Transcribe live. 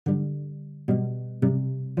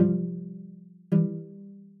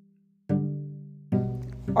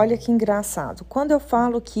Olha que engraçado. Quando eu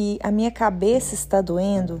falo que a minha cabeça está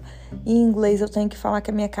doendo, em inglês eu tenho que falar que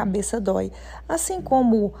a minha cabeça dói, assim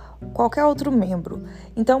como qualquer outro membro.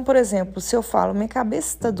 Então, por exemplo, se eu falo minha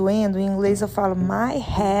cabeça está doendo, em inglês eu falo my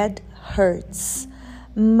head hurts.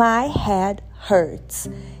 My head hurts.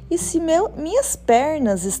 E se minhas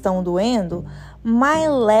pernas estão doendo, my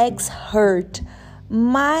legs hurt.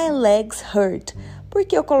 My legs hurt. Por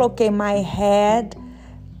que eu coloquei my head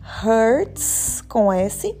hurts com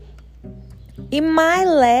S e my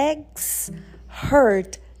legs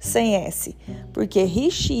hurt sem S, porque he,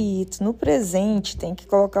 she, it no presente tem que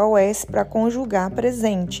colocar o S para conjugar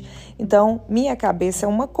presente. Então, minha cabeça é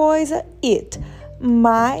uma coisa, it.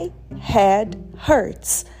 My head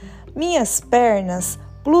hurts. Minhas pernas,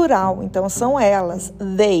 plural, então são elas,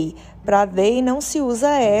 they. Para they não se usa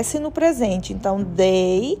S no presente, então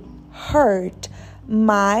they hurt.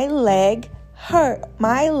 My legs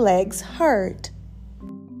hurt.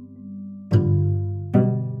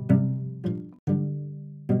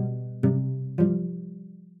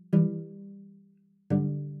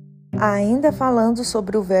 Ainda falando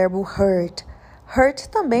sobre o verbo hurt. Hurt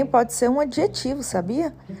também pode ser um adjetivo,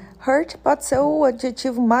 sabia? Hurt pode ser o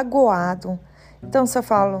adjetivo magoado. Então, se eu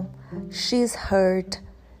falo she's hurt,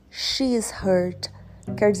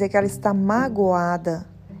 quer dizer que ela está magoada.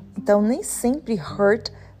 Então, nem sempre hurt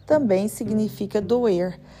também significa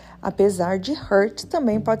doer, apesar de hurt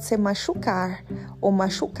também pode ser machucar ou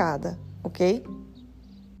machucada, ok?